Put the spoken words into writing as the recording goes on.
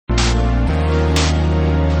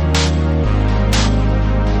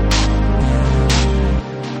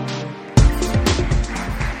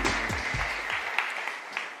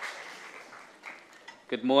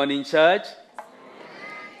morning, church.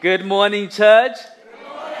 Good morning, church. Good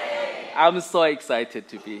morning. I'm so excited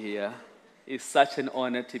to be here. It's such an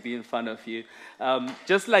honor to be in front of you.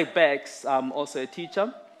 Just like Bex, I'm also a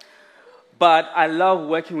teacher. But I love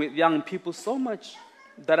working with young people so much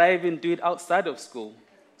that I even do it outside of school.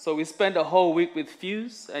 So we spent a whole week with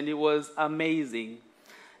Fuse, and it was amazing.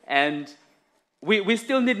 And we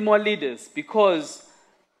still need more leaders because,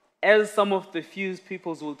 as some of the Fuse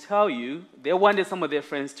peoples will tell you, they wanted some of their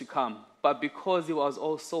friends to come. But because it was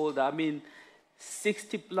all sold out,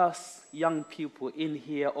 60 plus young people in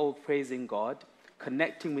here all praising God,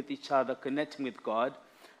 connecting with each other, connecting with God.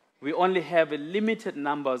 We only have a limited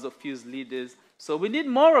numbers of Fuse leaders, so we need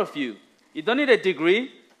more of you. You don't need a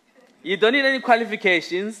degree. You don't need any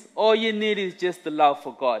qualifications. All you need is just the love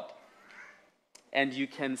for God. And you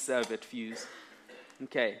can serve at Fuse.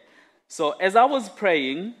 Okay. So as I was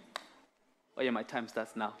praying, my time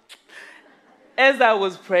starts now. As I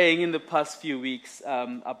was praying in the past few weeks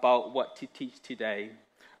about what to teach today,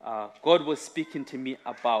 God was speaking to me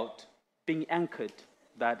about being anchored,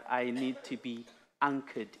 that I need to be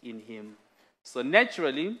anchored in Him. So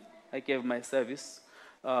naturally, I gave my service,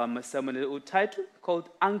 my sermon, a little title called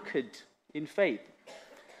Anchored in Faith,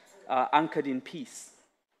 Anchored in Peace.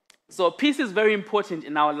 So peace is very important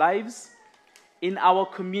in our lives, in our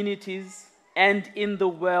communities, and in the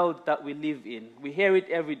world that we live in. We hear it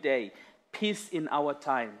every day. Peace in our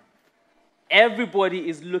time. Everybody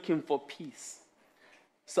is looking for peace.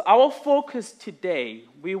 So our focus today,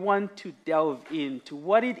 we want to delve into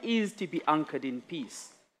what it is to be anchored in peace.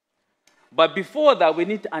 But before that, we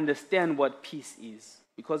need to understand what peace is.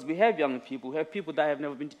 Because we have young people, we have people that have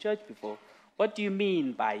never been to church before. What do you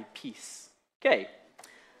mean by peace? Okay.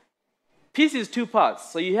 Peace is two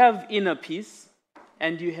parts. So you have inner peace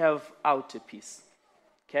and you have outer peace.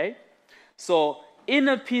 Okay? So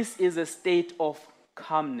inner peace is a state of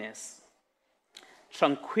calmness,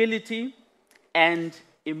 tranquility, and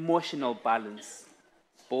emotional balance,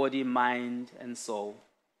 body, mind, and soul.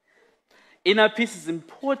 Inner peace is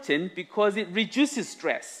important because it reduces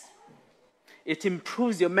stress. It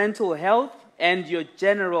improves your mental health and your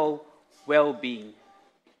general well-being.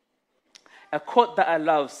 A quote that I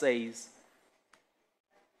love says,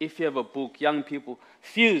 if you have a book, young people,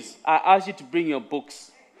 Fuse, I ask you to bring your books.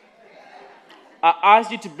 I ask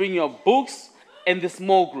you to bring your books and the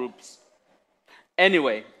small groups.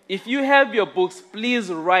 Anyway, if you have your books, please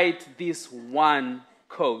write this one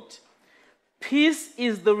quote. Peace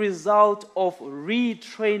is the result of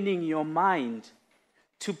retraining your mind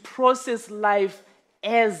to process life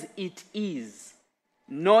as it is,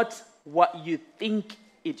 not what you think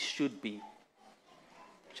it should be.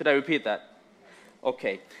 Should I repeat that?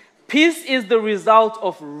 Okay. Peace is the result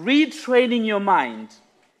of retraining your mind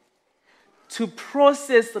to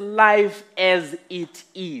process life as it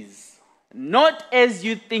is, not as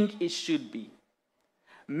you think it should be.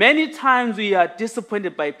 Many times we are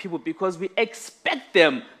disappointed by people because we expect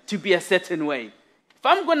them to be a certain way. If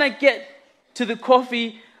I'm going to get to the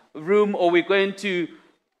coffee room or we're going to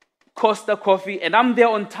Costa Coffee and I'm there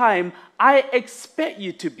on time, I expect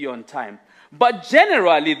you to be on time. But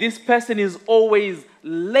generally, this person is always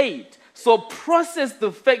late. So process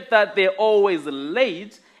the fact that they're always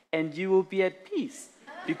late and you will be at peace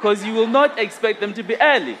because you will not expect them to be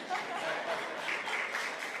early.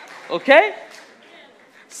 Okay?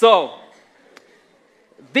 So,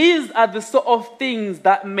 these are the sort of things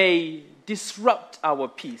that may disrupt our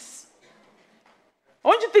peace. I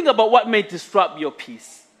want you to think about what may disrupt your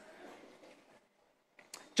peace.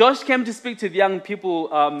 Josh came to speak to the young people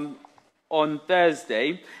on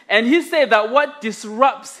Thursday, and he said that what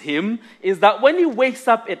disrupts him is that when he wakes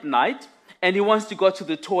up at night and he wants to go to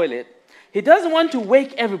the toilet, he doesn't want to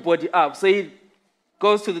wake everybody up, so he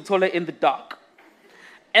goes to the toilet in the dark.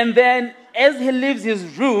 And then as he leaves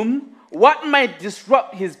his room, what might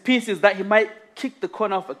disrupt his peace is that he might kick the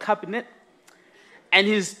corner of a cabinet and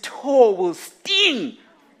his toe will sting.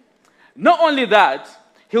 Not only that,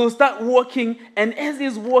 he will start walking, and as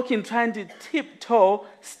he's walking, trying to tiptoe,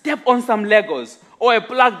 step on some Legos or a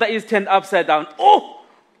plug that is turned upside down. Oh,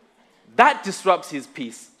 that disrupts his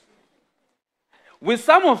peace. With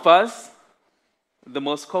some of us, the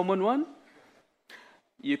most common one,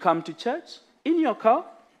 you come to church in your car,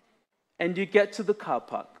 and you get to the car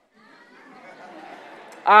park.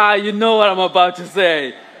 You know what I'm about to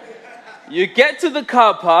say. You get to the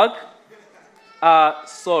car park.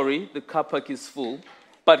 Sorry, the car park is full.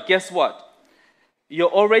 But guess what?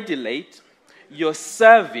 You're already late. You're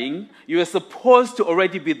serving. You're supposed to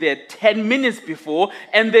already be there 10 minutes before.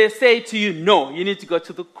 And they say to you, no, you need to go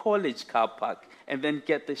to the college car park and then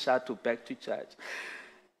get the shuttle back to church.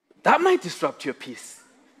 That might disrupt your peace.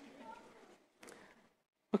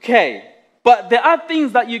 Okay, but there are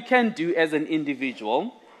things that you can do as an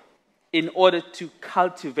individual in order to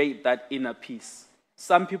cultivate that inner peace.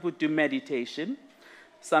 Some people do meditation,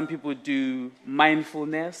 some people do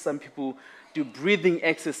mindfulness, some people do breathing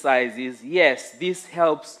exercises. Yes, this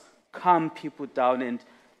helps calm people down and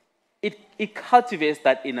it cultivates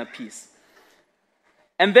that inner peace.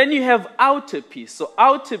 And then you have outer peace. So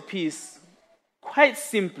outer peace, quite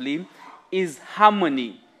simply, is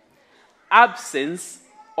harmony, absence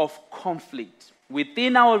of conflict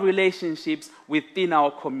within our relationships, within our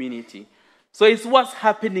community. So it's what's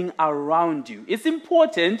happening around you. It's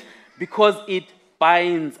important because it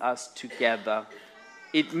binds us together.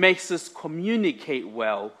 It makes us communicate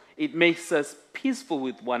well. It makes us peaceful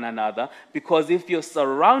with one another, because if your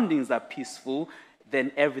surroundings are peaceful,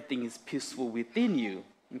 then everything is peaceful within you.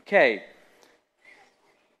 Okay?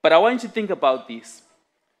 But I want you to think about this.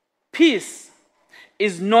 Peace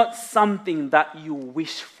is not something that you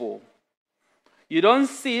wish for. You don't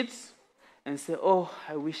sit and say, oh,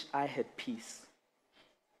 I wish I had peace.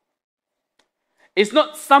 It's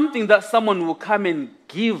not something that someone will come and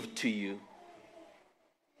give to you.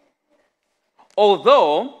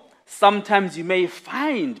 Although sometimes you may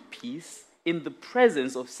find peace in the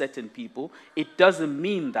presence of certain people, it doesn't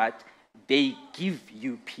mean that they give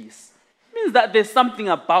you peace. It means that there's something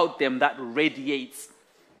about them that radiates.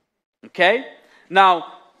 Okay?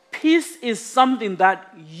 Now, peace is something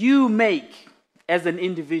that you make as an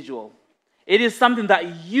individual. It is something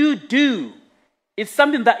that you do. It's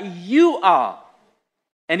something that you are.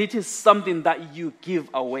 And it is something that you give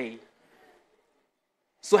away.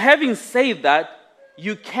 So having said that,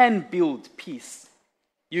 you can build peace.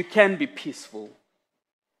 You can be peaceful.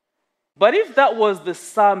 But if that was the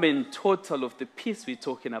sum and total of the peace we're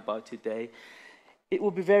talking about today, it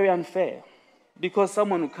would be very unfair. Because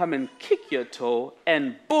someone will come and kick your toe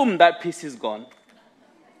and boom, that peace is gone.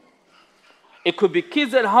 It could be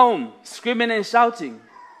kids at home screaming and shouting.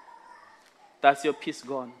 That's your peace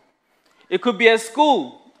gone. It could be at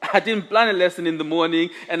school. I didn't plan a lesson in the morning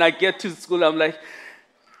and I get to school, I'm like,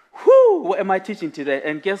 whew, what am I teaching today?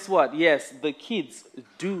 And guess what? Yes, the kids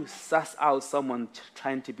do suss out someone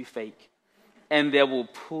trying to be fake. And they will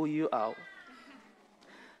pull you out.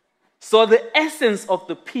 So the essence of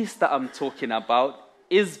the peace that I'm talking about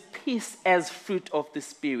is peace as fruit of the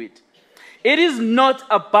Spirit. It is not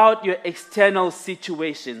about your external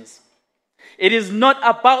situations. It is not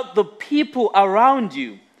about the people around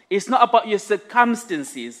you. It's not about your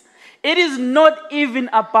circumstances. It is not even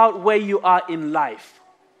about where you are in life.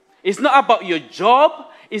 It's not about your job.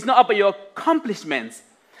 It's not about your accomplishments.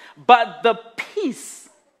 But the peace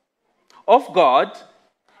of God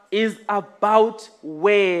is about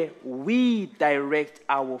where we direct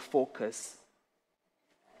our focus.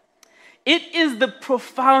 It is the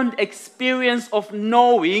profound experience of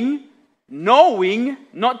knowing,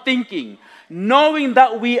 not thinking, knowing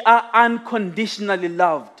that we are unconditionally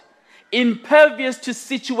loved, impervious to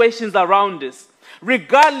situations around us,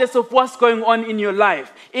 regardless of what's going on in your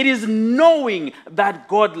life. It is knowing that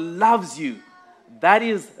God loves you. That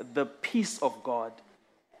is the peace of God.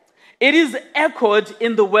 It is echoed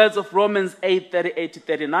in the words of Romans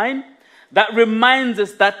 8:38-39 that reminds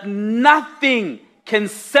us that nothing can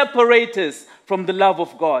separate us from the love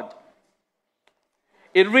of God.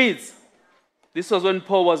 It reads, this was when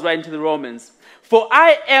Paul was writing to the Romans, "For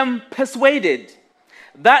I am persuaded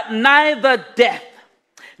that neither death,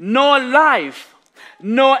 nor life,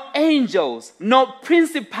 nor angels, nor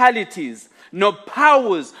principalities, nor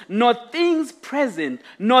powers, nor things present,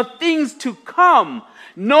 nor things to come,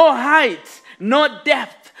 nor height, nor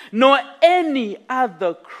depth, nor any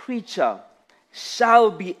other creature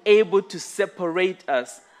shall be able to separate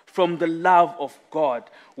us from the love of God,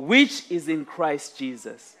 which is in Christ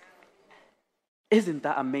Jesus." Isn't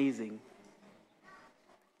that amazing?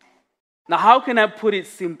 Now, how can I put it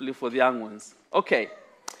simply for the young ones? Okay.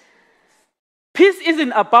 Peace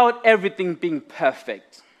isn't about everything being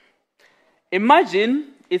perfect.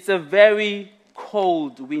 Imagine it's a very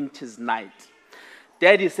cold winter's night.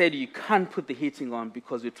 Daddy said you can't put the heating on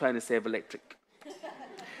because we're trying to save electric.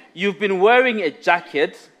 You've been wearing a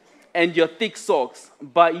jacket and your thick socks,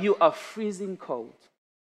 but you are freezing cold.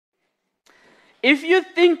 If you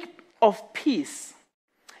think of peace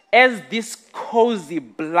as this cozy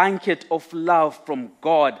blanket of love from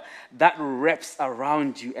God that wraps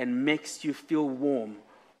around you and makes you feel warm,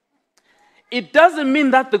 it doesn't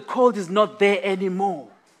mean that the cold is not there anymore.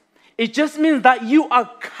 It just means that you are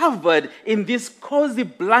covered in this cozy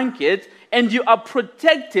blanket and you are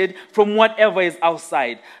protected from whatever is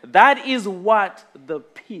outside. That is what the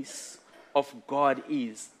peace of God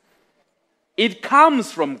is. It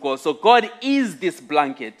comes from God. So God is this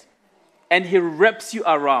blanket, and he wraps you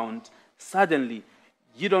around. Suddenly,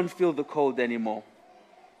 you don't feel the cold anymore.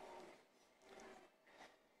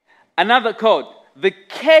 Another quote: the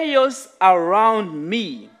chaos around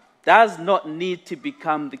me does not need to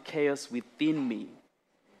become the chaos within me.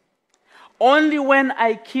 Only when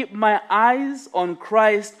I keep my eyes on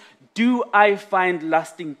Christ do I find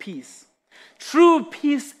lasting peace. True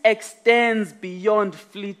peace extends beyond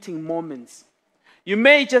fleeting moments. You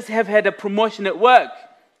may just have had a promotion at work.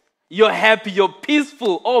 You're happy, you're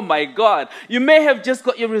peaceful. Oh my God. You may have just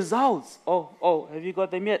got your results. Oh, have you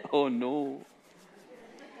got them yet? Oh no.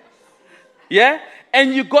 Yeah?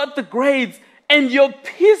 And you got the grades and you're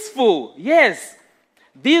peaceful. Yes.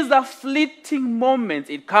 These are fleeting moments.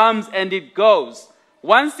 It comes and it goes.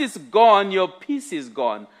 Once it's gone, your peace is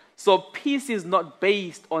gone. So peace is not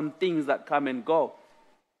based on things that come and go.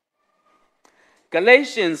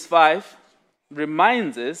 Galatians 5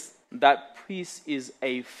 reminds us that peace is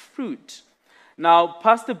a fruit. Now,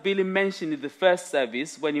 Pastor Billy mentioned in the first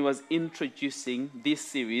service when he was introducing this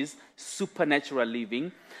series, Supernatural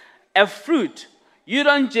Living, a fruit. You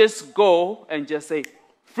don't just go and just say,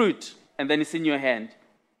 fruit, and then it's in your hand.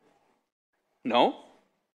 No.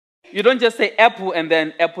 You don't just say apple and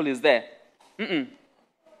then apple is there.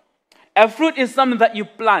 A fruit is something that you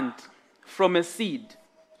plant from a seed.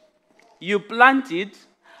 You plant it,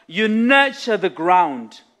 you nurture the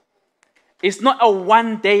ground. It's not a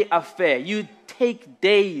one-day affair. You take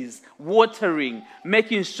days watering,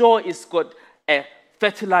 making sure it's got a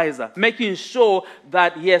fertilizer, making sure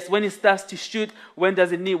that, yes, when it starts to shoot, when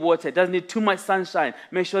does it need water? It doesn't need too much sunshine.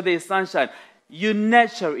 Make sure there is sunshine. You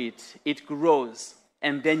nurture it, it grows,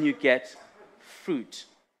 and then you get fruit.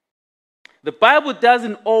 The Bible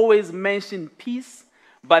doesn't always mention peace,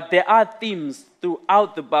 but there are themes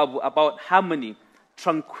throughout the Bible about harmony,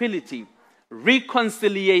 tranquility,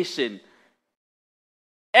 reconciliation.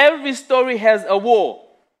 Every story has a war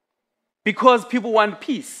because people want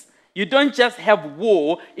peace. You don't just have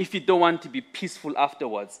war if you don't want to be peaceful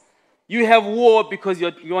afterwards. You have war because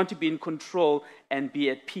you want to be in control and be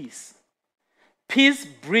at peace. Peace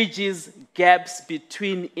bridges gaps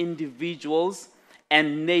between individuals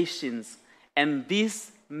and nations, and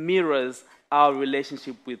this mirrors our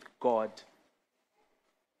relationship with God.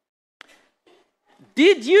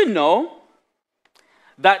 Did you know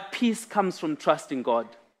that peace comes from trusting God?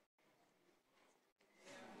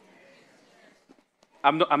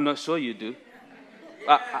 I'm not sure you do.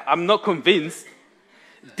 I'm not convinced.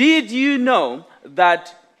 Did you know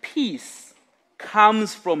that peace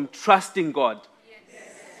comes from trusting God? Yes.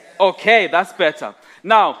 Okay, that's better.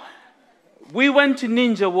 Now, we went to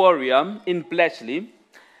Ninja Warrior in Bletchley.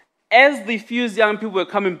 As the few young people were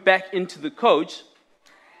coming back into the coach,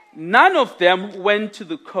 none of them went to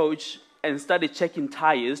the coach and started checking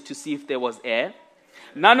tires to see if there was air.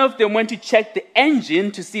 None of them went to check the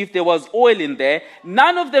engine to see if there was oil in there.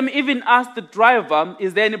 None of them even asked the driver,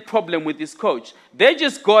 is there any problem with this coach? They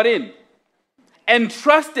just got in and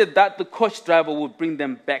trusted that the coach driver would bring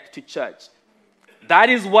them back to church. That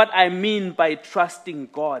is what I mean by trusting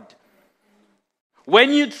God.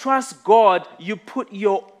 When you trust God, you put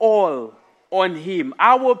your all on Him.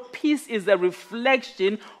 Our peace is a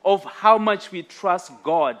reflection of how much we trust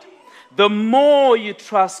God. The more you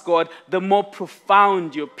trust God, the more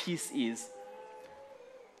profound your peace is.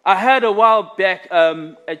 I heard a while back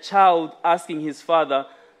a child asking his father,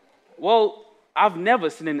 well, I've never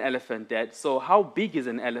seen an elephant, Dad, so how big is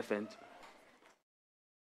an elephant?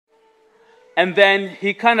 And then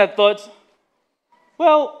he kind of thought,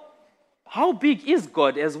 well, how big is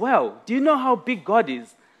God as well? Do you know how big God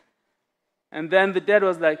is? And then the dad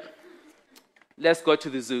was like, let's go to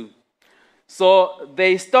the zoo. So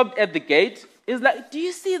they stopped at the gate. It's like, do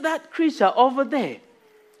you see that creature over there?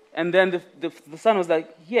 And then the son was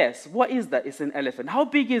like, yes, what is that? It's an elephant. How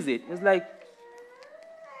big is it? It's like,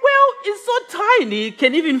 well, it's so tiny, it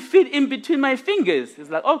can even fit in between my fingers. It's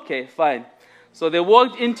like, okay, fine. So they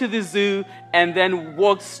walked into the zoo and then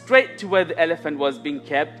walked straight to where the elephant was being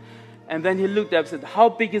kept. And then he looked up and said, how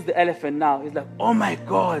big is the elephant now? He's like, oh my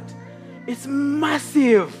God, it's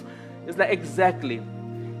massive. It's like, exactly.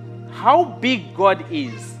 How big God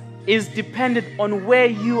is dependent on where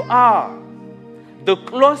you are. The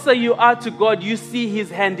closer you are to God, you see His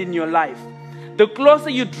hand in your life. The closer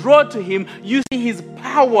you draw to Him, you see His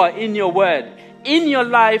power in your word, in your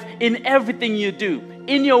life, in everything you do,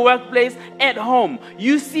 in your workplace, at home.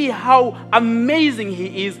 You see how amazing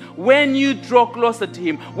He is when you draw closer to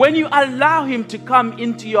Him, when you allow Him to come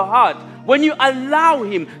into your heart, when you allow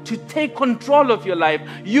Him to take control of your life.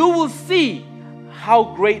 You will see how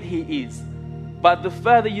great He is. But the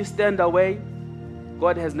further you stand away,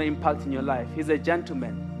 God has no impact in your life. He's a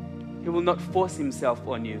gentleman. He will not force himself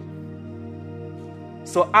on you.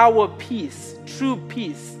 So our peace, true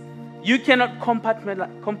peace, you cannot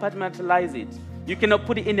compartmentalize it. You cannot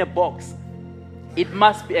put it in a box. It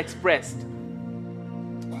must be expressed.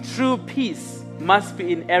 True peace must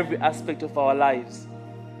be in every aspect of our lives.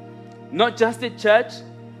 Not just at church.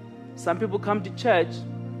 Some people come to church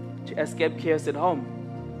to escape chaos at home.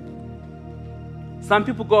 Some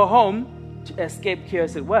people go home to escape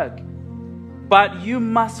chaos at work. But you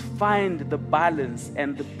must find the balance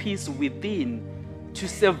and the peace within to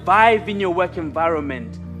survive in your work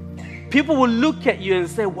environment. People will look at you and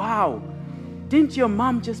say, wow, didn't your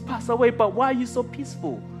mom just pass away? But why are you so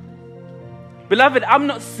peaceful? Beloved, I'm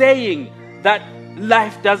not saying that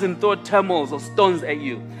life doesn't throw turmoils or stones at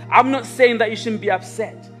you. I'm not saying that you shouldn't be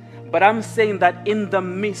upset. But I'm saying that in the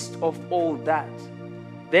midst of all that,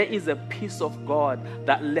 there is a peace of God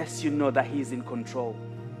that lets you know that He is in control.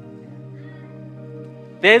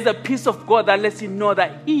 There is a peace of God that lets you know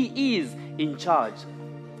that He is in charge.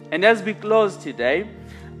 And as we close today,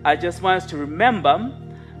 I just want us to remember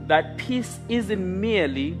that peace isn't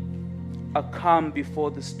merely a calm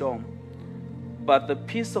before the storm, but the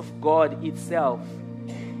peace of God itself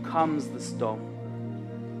calms the storm.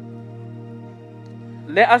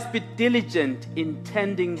 Let us be diligent in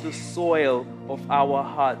tending the soil of our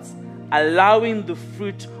hearts, allowing the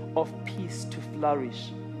fruit of peace to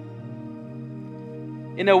flourish.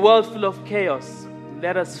 In a world full of chaos,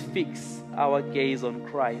 let us fix our gaze on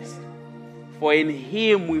Christ, for in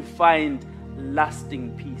Him we find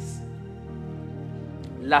lasting peace,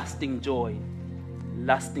 lasting joy,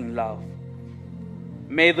 lasting love.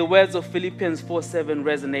 May the words of Philippians 4:7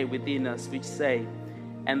 resonate within us, which say,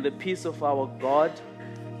 "And the peace of our God,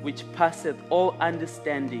 which passeth all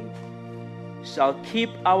understanding, shall keep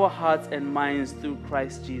our hearts and minds through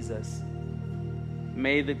Christ Jesus."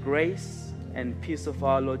 May the grace and peace of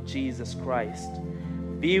our Lord Jesus Christ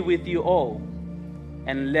be with you all,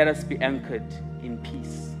 and let us be anchored in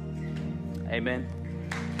peace. Amen.